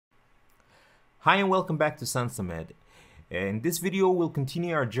Hi and welcome back to Sansamed. In this video we'll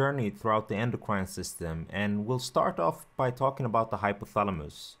continue our journey throughout the endocrine system, and we'll start off by talking about the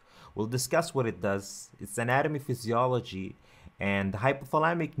hypothalamus. We'll discuss what it does, its anatomy, physiology, and the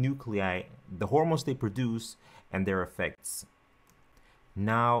hypothalamic nuclei, the hormones they produce, and their effects.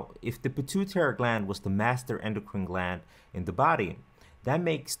 Now, if the pituitary gland was the master endocrine gland in the body, that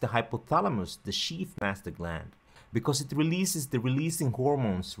makes the hypothalamus the chief master gland, because it releases the releasing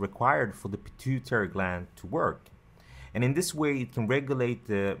hormones required for the pituitary gland to work. And in this way, it can regulate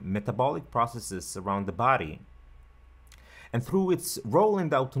the metabolic processes around the body. And through its role in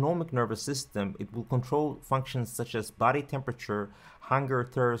the autonomic nervous system, it will control functions such as body temperature, hunger,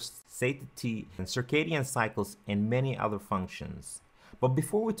 thirst, satiety, and circadian cycles, and many other functions. But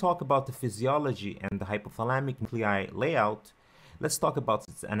before we talk about the physiology and the hypothalamic nuclei layout, let's talk about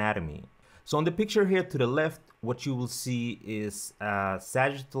its anatomy. So on the picture here to the left, what you will see is a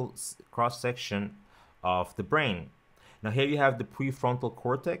sagittal cross-section of the brain. Now here you have the prefrontal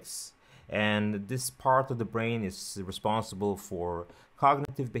cortex, and this part of the brain is responsible for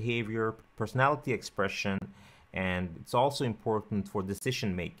cognitive behavior, personality expression, and it's also important for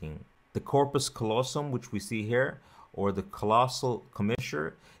decision making. The corpus callosum, which we see here, or the callosal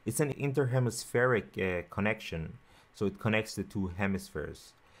commissure, it's an interhemispheric connection, so it connects the two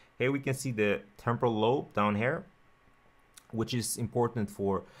hemispheres. Here we can see the temporal lobe down here, which is important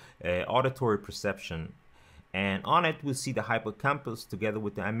for auditory perception. And on it, we'll see the hippocampus together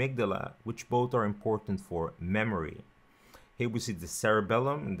with the amygdala, which both are important for memory. Here we see the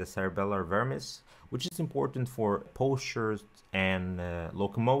cerebellum and the cerebellar vermis, which is important for postures and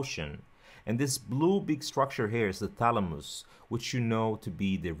locomotion. And this blue big structure here is the thalamus, which you know to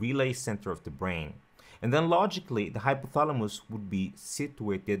be the relay center of the brain. And then logically, the hypothalamus would be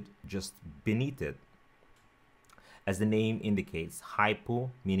situated just beneath it. As the name indicates,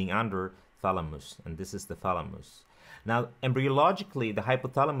 hypo meaning under, thalamus, and this is the thalamus. Now, embryologically, the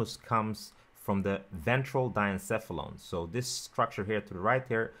hypothalamus comes from the ventral diencephalon. So this structure here to the right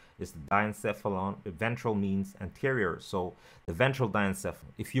here is the diencephalon. Ventral means anterior, so the ventral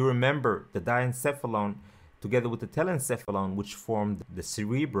diencephalon. If you remember, the diencephalon together with the telencephalon, which formed the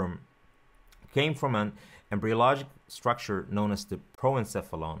cerebrum, came from an embryologic structure known as the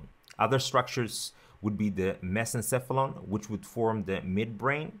proencephalon. Other structures would be the mesencephalon, which would form the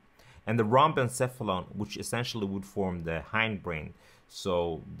midbrain, and the rhombencephalon, which essentially would form the hindbrain,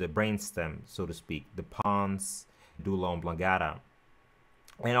 so the brainstem, so to speak, the pons, medulla oblongata,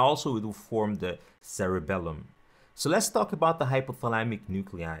 and also it will form the cerebellum. So let's talk about the hypothalamic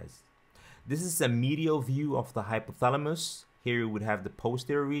nuclei. This is a medial view of the hypothalamus. Here you would have the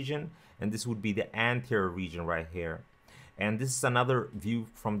posterior region, and this would be the anterior region right here. And this is another view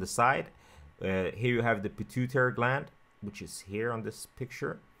from the side. Here you have the pituitary gland, which is here on this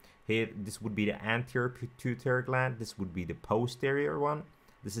picture. Here, this would be the anterior pituitary gland. This would be the posterior one.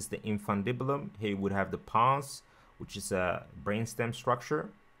 This is the infundibulum. Here you would have the pons, which is a brainstem structure.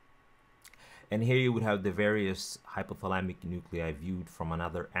 And here you would have the various hypothalamic nuclei viewed from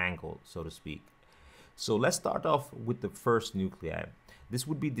another angle, so to speak. So let's start off with the first nuclei. This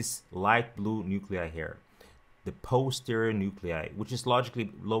would be this light blue nuclei here, the posterior nuclei, which is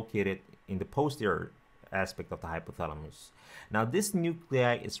logically located in the posterior aspect of the hypothalamus. Now this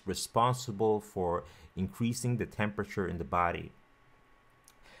nuclei is responsible for increasing the temperature in the body.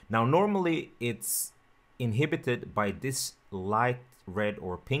 Now normally it's inhibited by this light red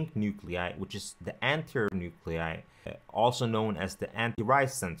or pink nuclei, which is the anterior nuclei, also known as the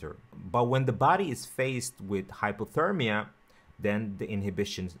anti-rise center. But when the body is faced with hypothermia, then the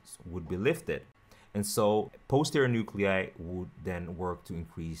inhibitions would be lifted. And so posterior nuclei would then work to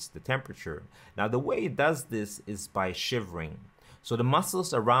increase the temperature. Now the way it does this is by shivering. So the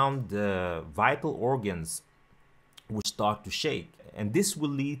muscles around the vital organs will start to shake, and this will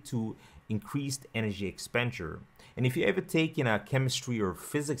lead to increased energy expenditure. And if you ever taken a chemistry or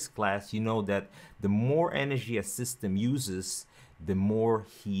physics class, you know that the more energy a system uses, the more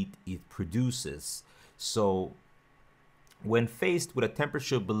heat it produces. So when faced with a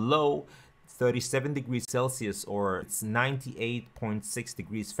temperature below 37 degrees Celsius, or it's 98.6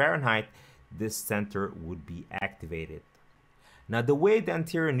 degrees Fahrenheit, this center would be activated. Now the way the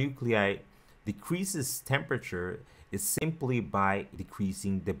anterior nuclei decreases temperature is simply by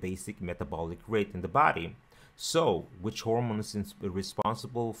decreasing the basic metabolic rate in the body. So which hormone is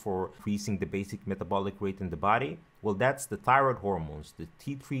responsible for increasing the basic metabolic rate in the body? Well, that's the thyroid hormones, the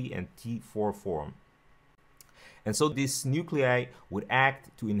T3 and T4 form. And so this nuclei would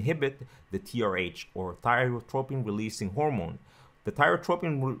act to inhibit the TRH, or thyrotropin releasing hormone. The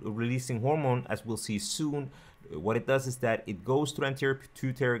thyrotropin releasing hormone, as we'll see soon, What it does is that it goes to the anterior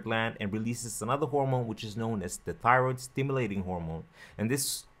pituitary gland and releases another hormone which is known as the thyroid stimulating hormone. And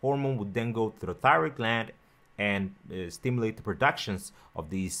this hormone would then go to the thyroid gland and stimulate the productions of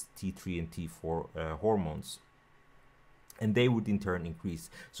these T3 and T4 hormones. And they would in turn increase.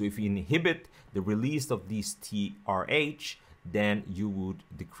 So if you inhibit the release of these TRH, then you would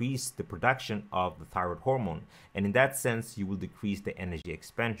decrease the production of the thyroid hormone. And in that sense, you will decrease the energy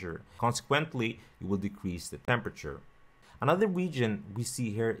expenditure. Consequently, you will decrease the temperature. Another region we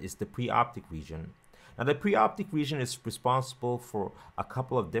see here is the preoptic region. Now, the preoptic region is responsible for a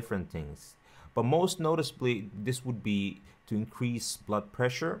couple of different things, but most noticeably, this would be to increase blood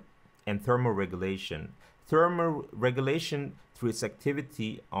pressure and thermoregulation. Thermoregulation through its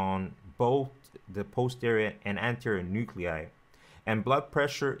activity on both the posterior and anterior nuclei, and blood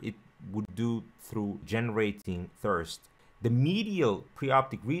pressure it would do through generating thirst. The medial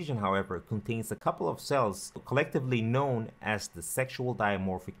preoptic region, however, contains a couple of cells collectively known as the sexual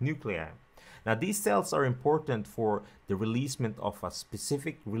dimorphic nuclei. Now, these cells are important for the releasement of a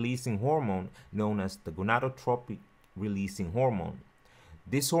specific releasing hormone known as the gonadotropic releasing hormone.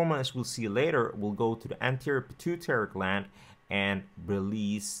 This hormone, as we'll see later, will go to the anterior pituitary gland and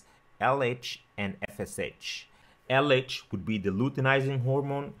release LH and FSH. LH would be the luteinizing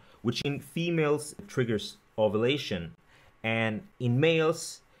hormone, which in females triggers ovulation, and in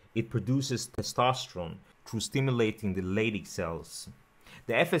males it produces testosterone through stimulating the Leydig cells.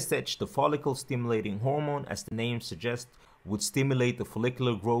 The FSH, the follicle stimulating hormone, as the name suggests, would stimulate the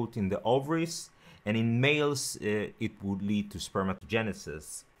follicular growth in the ovaries, and in males it would lead to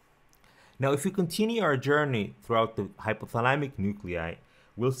spermatogenesis. Now, if we continue our journey throughout the hypothalamic nuclei,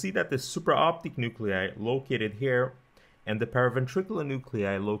 we'll see that the supraoptic nuclei located here and the paraventricular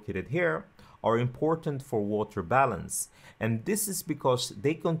nuclei located here are important for water balance. And this is because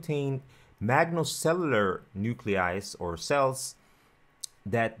they contain magnocellular nuclei or cells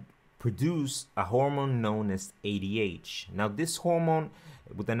that produce a hormone known as ADH. Now, this hormone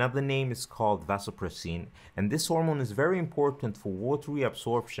with another name is called vasopressin, and this hormone is very important for water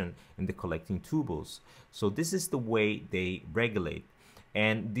reabsorption in the collecting tubules. So this is the way they regulate.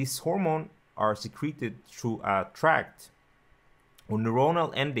 And these hormones are secreted through a tract or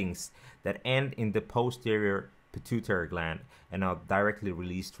neuronal endings that end in the posterior pituitary gland and are directly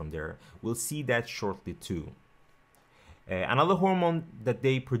released from there. We'll see that shortly too. Another hormone that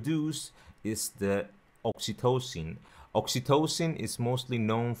they produce is the oxytocin. Oxytocin is mostly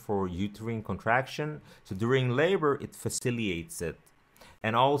known for uterine contraction, so during labor it facilitates it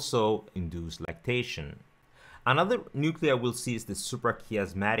and also induces lactation. Another nuclei we'll see is the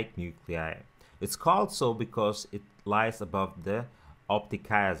suprachiasmatic nuclei. It's called so because it lies above the optic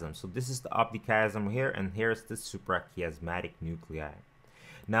chiasm. So this is the optic chiasm here, and here's the suprachiasmatic nuclei.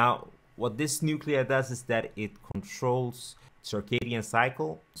 Now, what this nuclei does is that it controls circadian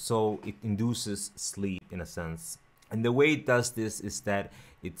cycle, so it induces sleep in a sense. And the way it does this is that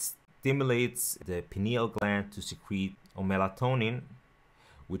it stimulates the pineal gland to secrete melatonin,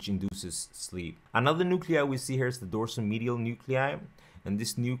 which induces sleep. Another nuclei we see here is the dorsomedial nuclei, and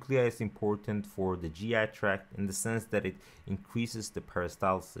this nuclei is important for the GI tract in the sense that it increases the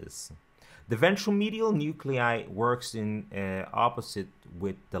peristalsis. The ventromedial nuclei works in opposite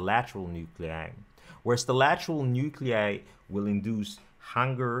with the lateral nuclei. Whereas the lateral nuclei will induce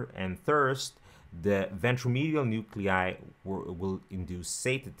hunger and thirst, the ventromedial nuclei will induce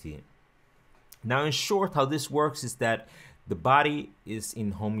satiety. Now, in short, how this works is that the body is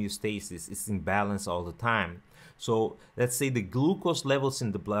in homeostasis, it's in balance all the time. So let's say the glucose levels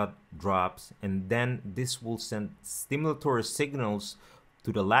in the blood drops, and then this will send stimulatory signals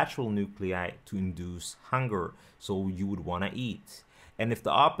to the lateral nuclei to induce hunger, so you would want to eat. And if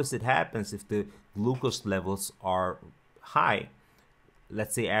the opposite happens, if the glucose levels are high,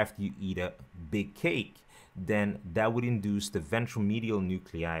 let's say after you eat a big cake, then that would induce the ventromedial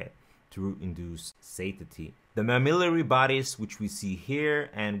nuclei to induce satiety. The mammillary bodies, which we see here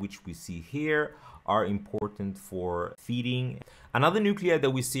and which we see here, are important for feeding. Another nuclei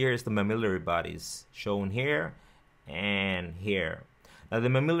that we see here is the mammillary bodies, shown here and here. Now, the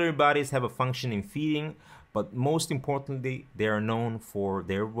mammillary bodies have a function in feeding, but most importantly, they are known for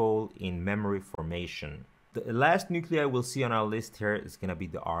their role in memory formation. The last nuclei we'll see on our list here is going to be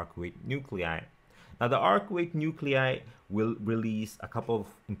the arcuate nuclei. Now, the arcuate nuclei will release a couple of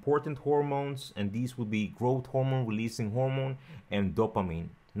important hormones, and these will be growth hormone, releasing hormone, and dopamine.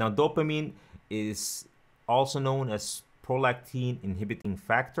 Now, dopamine is also known as prolactin inhibiting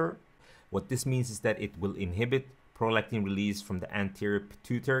factor. What this means is that it will inhibit prolactin release from the anterior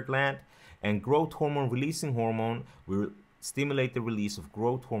pituitary gland, and growth hormone releasing hormone will stimulate the release of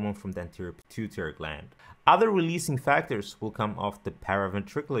growth hormone from the anterior pituitary gland. Other releasing factors will come off the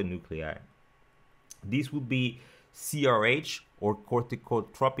paraventricular nuclei. These will be CRH, or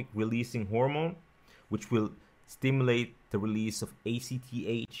corticotropic releasing hormone, which will stimulate the release of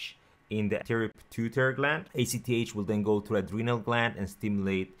ACTH in the anterior pituitary gland. ACTH will then go to the adrenal gland and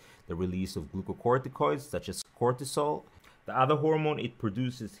stimulate the release of glucocorticoids such as cortisol. The other hormone it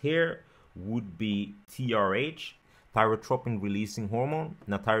produces here would be TRH, thyrotropin releasing hormone.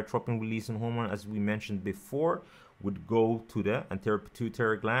 Now, thyrotropin releasing hormone, as we mentioned before, would go to the anterior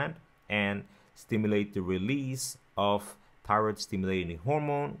pituitary gland and stimulate the release of thyroid stimulating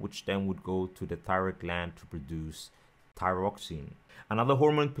hormone, which then would go to the thyroid gland to produce thyroxine. Another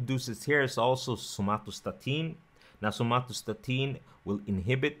hormone produces here is also somatostatin. Now, somatostatin will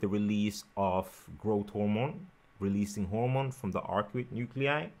inhibit the release of growth hormone, releasing hormone from the arcuate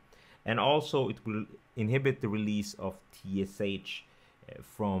nuclei, and also it will inhibit the release of TSH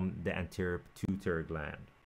from the anterior pituitary gland.